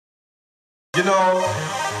You know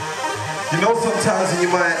sometimes in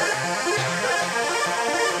your mind.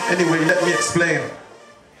 Anyway, let me explain.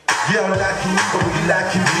 Yeah, I'm liking you, but you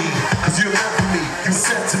liking me. Cause you're meant for me, you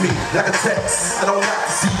sent to me like a text. I don't like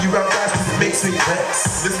to see you around guys cause it makes me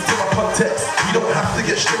vex. Listen to my context, you don't have to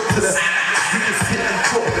get straight to the. We can sit and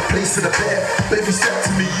talk the place in the bed. But if you said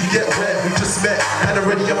to me, you get wet, we just met. And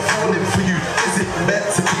already I'm falling for you, is it meant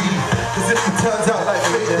to be? Cause if it turns out like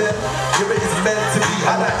fate then, you're it's meant to be.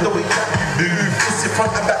 I like the way that you move, it's your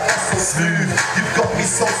front and back, that's so smooth. You've got me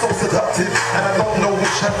so seductive, and I don't know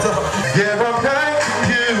which hand to. Yeah, I'm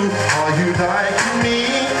liking you, are you liking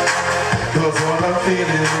me? Cause all I'm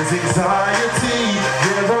feeling is anxiety.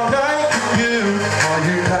 Yeah, I'm liking you, are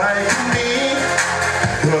you liking me?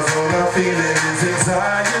 Cause all I'm feeling is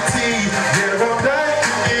anxiety. Yeah, I'm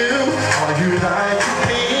liking you, are you liking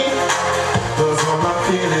me? Cause all I'm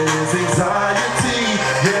feeling is anxiety.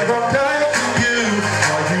 Yeah, I'm liking you,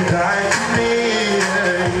 are you liking me?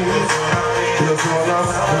 Cause all I'm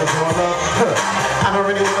I don't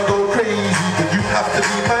really wanna go crazy, but you have to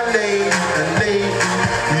be my lady. And lately,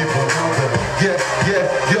 we've another.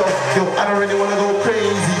 Yo, I don't really wanna go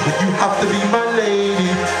crazy, but you have to be my lady.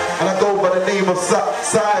 And I go by the name of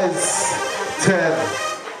Size 10.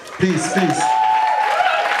 Peace.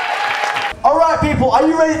 Alright people, are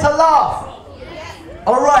you ready to laugh?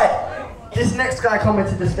 Alright, this next guy coming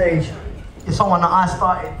to the stage is someone that I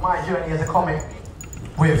started my journey as a comic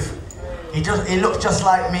with. He looks just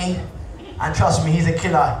like me, and trust me, he's a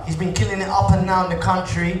killer. He's been killing it up and down the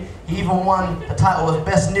country. He even won the title as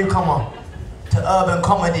Best Newcomer to Urban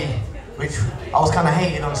Comedy, which I was kind of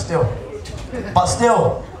hating on still. But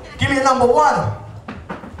still, give me a number 1.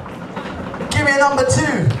 Give me a number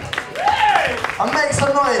 2. And make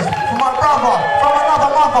some noise for my brother from another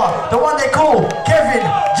mother, the one they call Kevin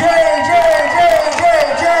J.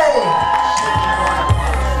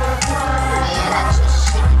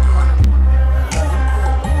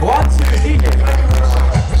 1, 2, DJ.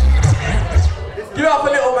 Give it up for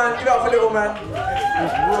little man, give it up for little man.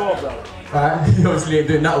 Alright, you obviously ain't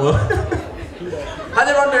doing that well. How's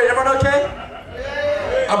everyone doing? Everyone okay?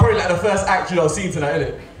 I'm probably like the first act I've seen tonight,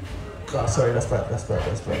 isn't it? Oh, sorry, that's bad.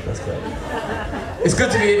 It's good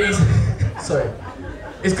to be in East... Sorry.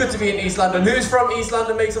 It's good to be in East London. Who's from East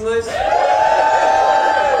London? Make some noise. Right.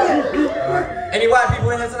 Any white people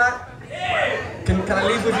in here tonight? Can I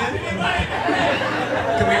leave with you?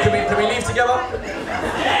 Can we leave together?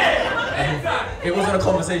 It wasn't a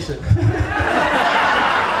conversation.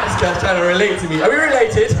 This guy's trying to relate to me. Are we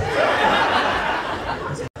related?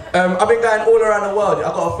 I've been going all around the world. I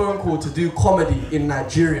got a phone call to do comedy in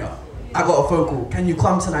Nigeria. I got a phone call. Can you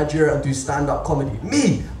come to Nigeria and do stand-up comedy?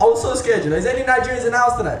 Me? I was so scared, you know. Is there any Nigerians in the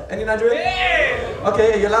house tonight? Any Nigerians? Yeah.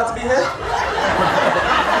 Okay, are you allowed to be here?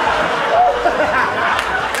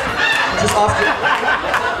 Just asking.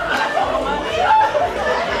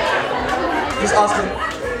 Just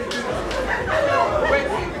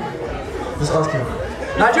asking.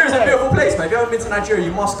 Nigeria's a beautiful place, man. If you haven't been to Nigeria,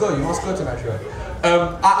 you must go. You must go to Nigeria.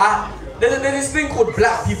 There's this thing called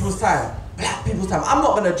Black People's Time. Black People's Time. I'm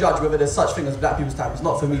not going to judge whether there's such thing as Black People's Time. It's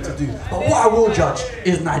not for me to do. But what I will judge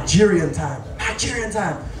is Nigerian time. Nigerian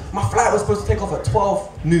time. My flight was supposed to take off at 12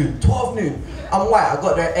 noon. 12 noon. I'm white. I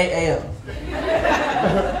got there at 8 AM.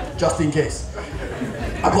 Just in case.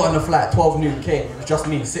 I got on the flight. 12 noon came. It was just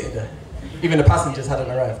me sitting there. Even the passengers hadn't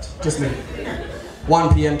arrived. Just me.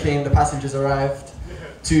 1 PM came. The passengers arrived.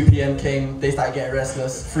 2 PM came. They started getting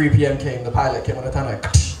restless. 3 PM came. The pilot came on the time like.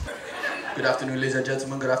 Good afternoon, ladies and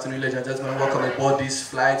gentlemen. Good afternoon, ladies and gentlemen. Welcome aboard these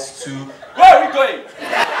flights to... Where are we going?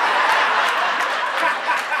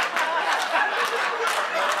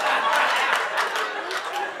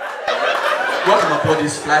 Welcome aboard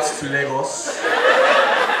these flights to Lagos.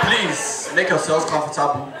 Please, make yourselves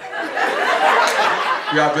comfortable.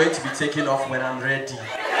 We are going to be taking off when I'm ready.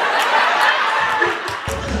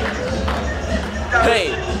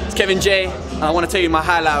 Hey, it's Kevin J, and I want to tell you my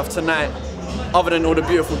highlight of tonight. Other than all the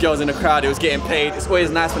beautiful girls in the crowd, it was getting paid. It's always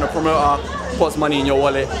nice when a promoter puts money in your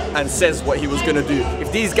wallet and says what he was gonna do. If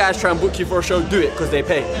these guys try and book you for a show, do it, because they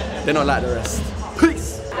pay. They're not like the rest.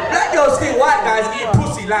 Peace! Black girls think white guys eat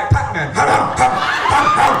pussy like Pac-Man.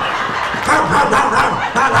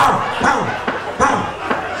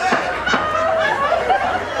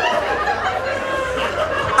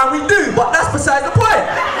 And we do, but that's beside the point.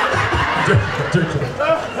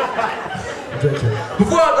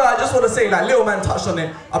 Before I go, I just want to say, like Little Man touched on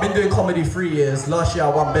it, I've been doing comedy 3 years. Last year I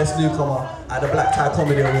won Best Newcomer at the Black Tie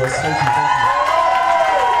Comedy Awards. Thank you.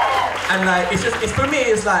 And like, it's for me,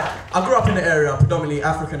 it's like, I grew up in the area, predominantly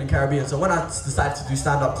African and Caribbean, so when I decided to do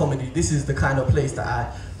stand-up comedy, this is the kind of place that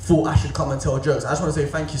I thought I should come and tell jokes. I just want to say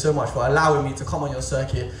thank you so much for allowing me to come on your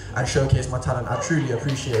circuit and showcase my talent. I truly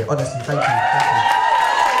appreciate it. Honestly, thank you.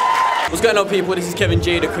 What's going on, people? This is Kevin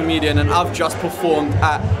J, the comedian, and I've just performed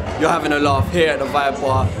at You're Having a Laugh here at the Vibe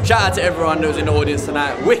Bar. Shout out to everyone that was in the audience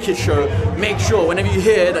tonight. Wicked show. Make sure whenever you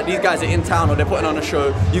hear that these guys are in town or they're putting on a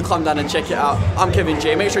show, you come down and check it out. I'm Kevin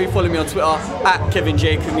J. Make sure you follow me on Twitter at Kevin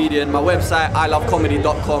J Comedian. My website,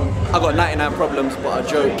 ilovecomedy.com. I got 99 problems, but a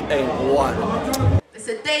joke ain't one. It's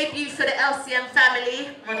a debut for the LCM family.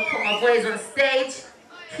 I'm gonna put my boys on stage.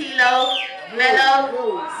 Kilo,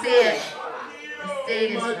 Mello, see it.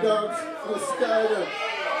 My dogs for Skyler.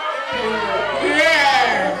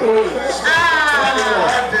 Yeah. Okay,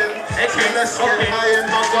 let's get high in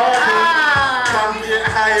my garden. Come get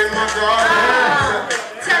high in my garden.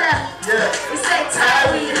 Tell them. Yeah. We say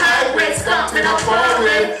Tyree, high grade skunk in a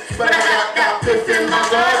foreign. But I got that piff in my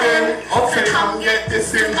garden. Okay, come get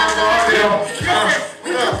this in my garden. Listen,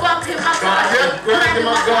 we can bump in my garden. Grind in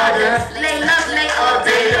my garden. Lay love, lay all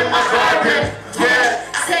day in my garden. Yeah.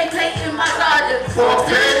 Same plate in my garden.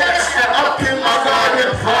 Foreplay, up in my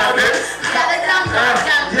garden. Pardon. Got a dumb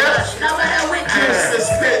Yeah. now we're the witness. This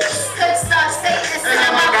bitch. Good star status in In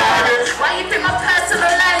my my garden. garden. Why you think my personal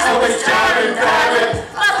life Always jarring, darling.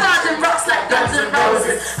 My garden rocks like Guns N'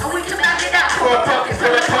 Roses. And we can back it up For a pocket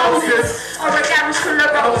full of poses. or a garage full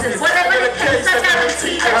of roses. Whatever the case, I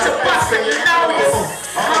guarantee that you're busting, you know this.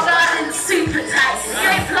 My garden's super tight. You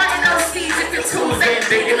ain't planting those seeds if your tools ain't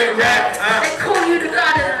big in it right. They call you the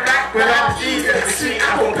garden rat. Well, I'm eating the sweet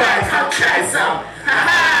apple pie. Come try some. Ha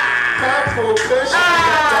ha. Purple cushion.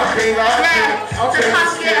 Yeah, so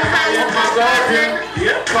come get high in my garden.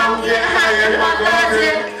 Yeah, come get high in my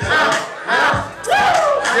garden.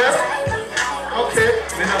 Yes. Okay.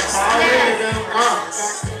 In a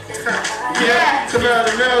party. Yeah. To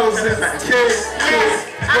the nose is kiss.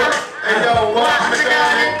 And yo, what my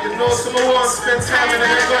garden? You know someone wants to spend time in the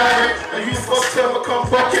garden. And you fucked up, I come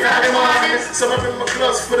bucket out in the morning. Some of my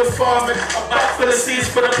gloves for the farming, a bag for the seeds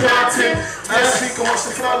for the planting. Next week I watch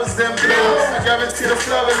the flowers then blow. I guarantee the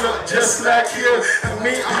flowers look just like you. And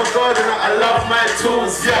me, I'm a gardener, I love my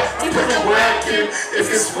tools, yeah. You put the work in, if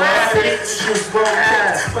it's worth it. She was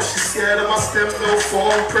broken, but she's scared of my stem, no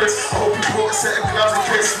form pricks. I hope you bought a set of gloves in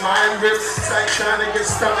case mine rips. It's like trying to get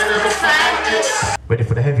stuck and never find it. Ready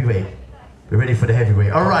for the heavyweight? We're ready for the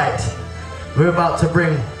heavyweight. All right, we're about to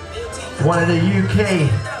bring one of the UK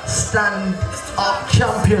stand-up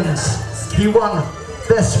champions. He won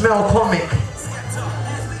Best Male Comic.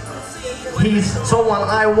 He's someone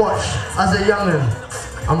I watched as a young'un.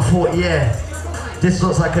 I'm thought, yeah, this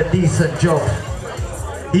looks like a decent job.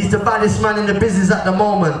 He's the baddest man in the business at the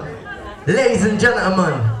moment. Ladies and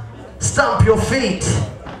gentlemen, stamp your feet.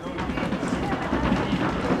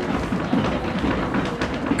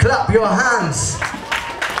 Clap your hands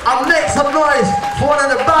and make some noise for one of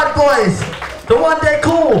the bad boys, the one they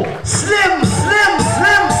call Slim.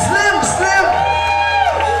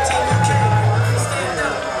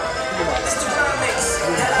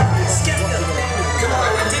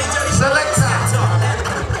 Selector.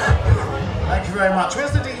 Thank you very much.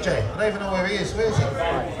 Where's the DJ? I don't even know where he is. Where is he?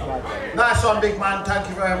 Nice one, big man. Thank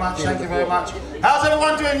you very much. Thank you very much. How's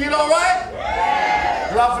everyone doing? You all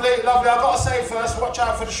right? Lovely, lovely. I've got to say first, watch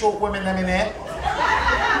out for the short women them in here.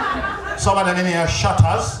 Some of them in here are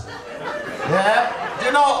shutters. Yeah?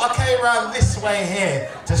 You know, I came around this way here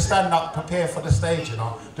to stand up, prepare for the stage, you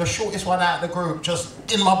know. The shortest one out of the group, just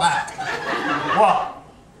in my back. What?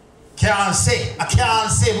 Can't see. I can't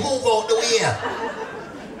see. Move out the way.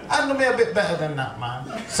 Handle me a bit better than that, man.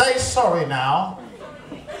 Say sorry now.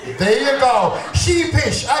 There you go.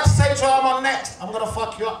 Sheepish. I had to say to her, I'm on next. I'm going to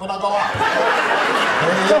fuck you up when I go up.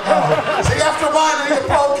 There you go. So you have to mind when you're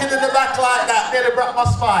poking in the back like that. Nearly broke my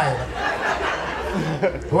spine.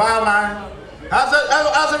 Wow, man.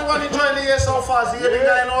 How's everyone enjoying the year so far? Has the year been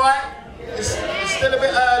going all right? It's still a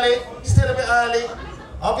bit early. Still a bit early.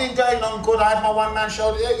 I've been going on good. I had my one-man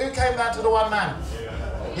show. Who came down to the one-man?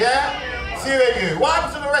 Yeah? Few of you. What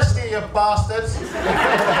happened to the rest of you bastards?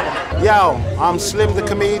 Yo, I'm Slim the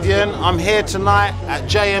Comedian. I'm here tonight at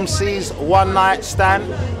JMC's One Night Stand,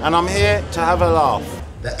 and I'm here to have a laugh.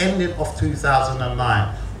 The ending of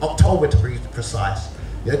 2009, October to be precise.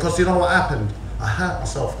 Yeah, because you know what happened? I hurt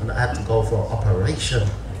myself and I had to go for an operation.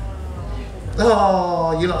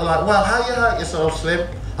 Oh, you know, like, well, how you hurt yourself, Slim?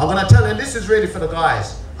 I'm gonna tell you, this is really for the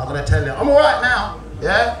guys. I'm gonna tell you, I'm all right now,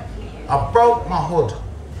 yeah? I broke my hood.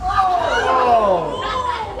 Oh.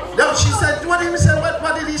 No, she said, what did he say?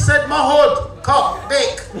 What did he say? My hood, cock,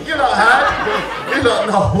 dick. You know, huh? You don't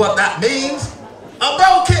know what that means. I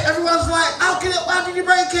broke it. Everyone's like, how did you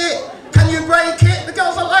break it? Can you break it? The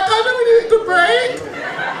girls are like, I never knew it could break.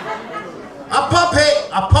 I pop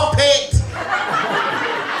it.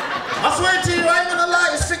 I swear to you, I ain't gonna lie,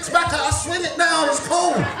 it's fixed back, I swing it down, it's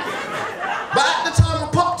cool. But at the time I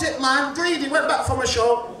popped it, man, greedy, went back from a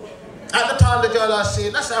show. At the time the girl I see,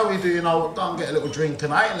 that's how we do, you know, go and get a little drink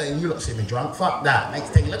and I ain't letting you lot see me drunk, fuck that. Next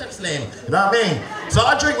thing, look at Slim, you know what I mean? So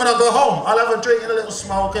I drink when I go home, I'll have a drink and a little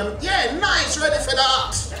smoke and yeah, nice, ready for the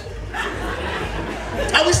ups.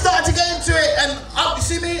 And we started to get into it and you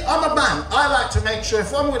see me, I'm a man. I like to make sure,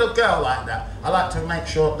 if I'm with a girl like that, I like to make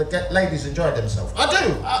sure the ladies enjoy themselves. I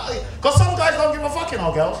do, because some guys don't give a fuck, you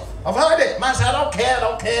know, girls. I've heard it, man say, I don't care,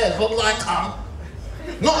 as long as I come.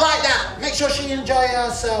 Not like that, make sure she enjoy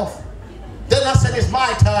herself. Then I said, it's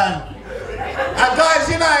my turn. And guys,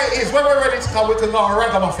 you know how it is, when we're ready to come, we can go on a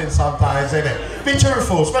ragamuffin sometimes, innit? Be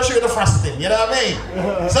truthful, especially with the fasting, you know what I mean?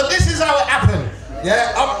 So this is how it happened.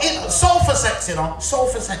 Yeah, I'm in sofa sex, you know,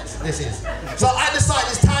 sofa sex this is. So I decide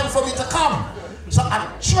it's time for me to come. So I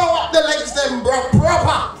throw up the legs then, bro,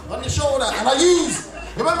 proper on the shoulder, and I use,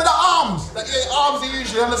 remember the arms? The arms are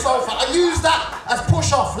usually on the sofa. I use that as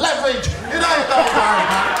push-off, leverage. You know you don't mind,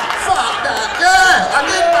 man. Fuck that, yeah. I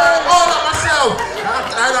did all of myself.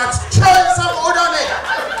 And I tried some wood on it.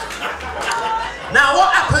 Now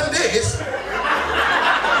what happened is,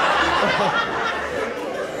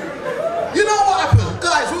 you know what happened?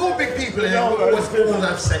 Guys, we're all big people here, we always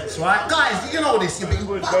have sex, right? Guys, you know this, you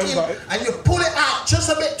fucking, and you pull it out just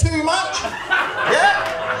a bit too much,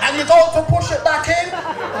 yeah? And you go to push it back in.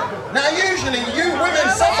 Now usually, you women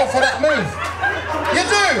suffer for that move. You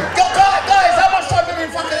do. Guys, how much time have you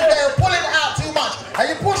been fucking there, pulling it out too much, and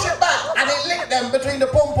you push it back, and it linked them between the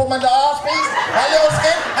pom-pom and the arse piece, and your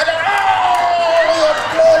skin, and then, oh, your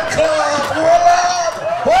blood clot,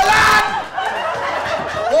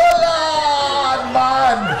 hold on,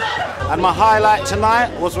 man. And my highlight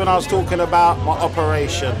tonight was when I was talking about my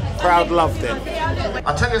operation. Crowd loved it.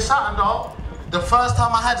 I'll tell you something though, the first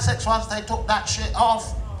time I had sex once they took that shit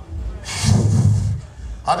off.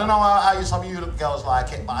 I don't know how some of you girls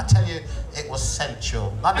like it, but I tell you, it was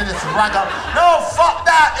sensual. None of this ragga. No, fuck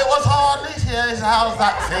that, it was hardly. Yes, how's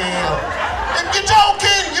that feel? If you're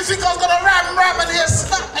joking, you think I was gonna ram and here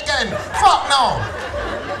snap again? Fuck no.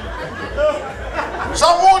 So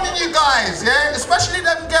I'm warning you guys, yeah, especially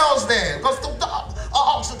them girls there, because I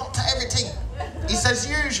asked the doctor everything. He says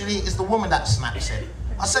usually it's the woman that snaps it.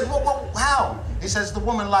 I said, well, how? He says the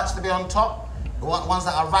woman likes to be on top. The ones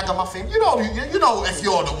that are ragamuffin. You know if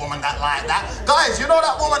you're the woman that like that. Guys, you know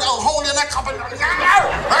that woman that'll hold your neck up and they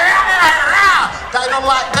don't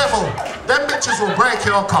like devil. Them bitches will break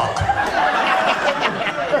your cock.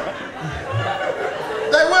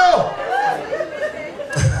 They will.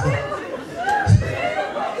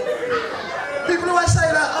 People always say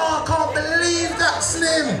that, oh, I can't believe that,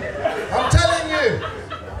 Slim. I'm telling you.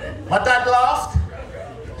 My dad laughed.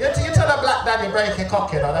 You tell a black daddy break your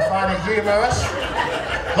cock, you know, they find it humorous.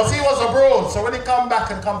 Because he was abroad, so when he come back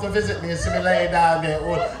and come to visit me and see me laying down there,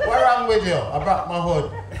 what wrong with you? I broke my hood.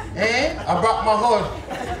 Eh? I broke my hood.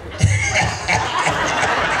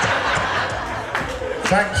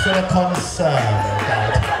 Thanks for the concern,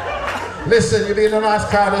 Dad. Listen, you've been a nice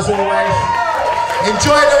crowd as always.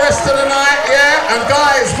 Enjoy the rest of the night, yeah? And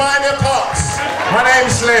guys, mind your cocks. My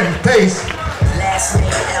name's Slim. Peace. Last name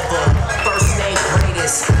ever, first name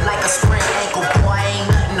greatest. Like a sprained ankle, boy, ain't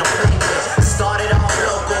nothing to play with. Started off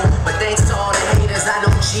local, but thanks to all the haters, I know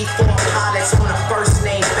G4 pilots on a first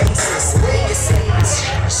name basis.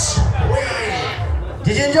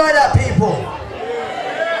 Did you enjoy that, people?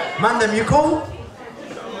 Man, them, you cool?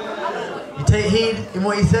 You take heed in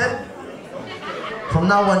what he said? From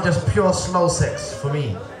now on, just pure slow sex for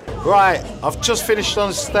me. Right, I've just finished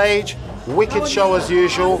on stage. Wicked show as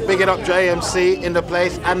usual. Bigging up JMC in the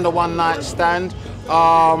place and the one night stand.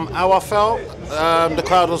 How I felt, the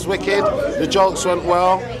crowd was wicked, the jokes went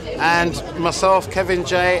well, and myself, Kevin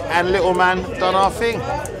J, and Little Man done our thing.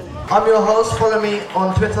 I'm your host. Follow me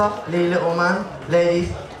on Twitter, Lee Little Man,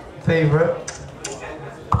 ladies' favourite.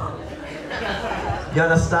 You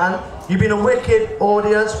understand? You've been a wicked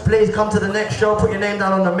audience. Please come to the next show, put your name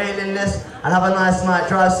down on the mailing list, and have a nice night.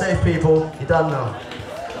 Drive safe, people. You done now.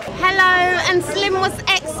 Hello, and Slim was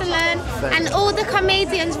excellent, and all the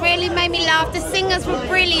comedians really made me laugh. The singers were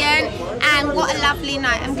brilliant, and what a lovely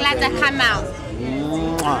night. I'm glad I came out.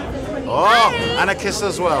 Oh, and a kiss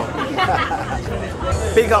as well.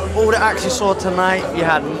 Big up all the acts you saw tonight. You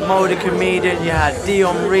had Mo the comedian, you had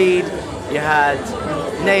Dion Reed, you had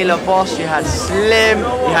Naylor Boss, you had Slim,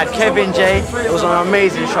 you had Kevin J. It was an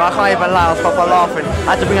amazing show. I can't even lie, I was proper laughing.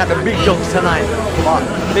 I had to bring out the big jokes tonight. But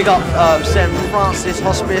big up St. Francis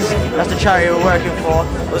Hospice, that's the charity we're working for.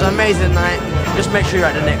 It was an amazing night. Just make sure you're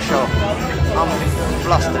at the next show. I'm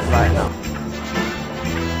flustered right now.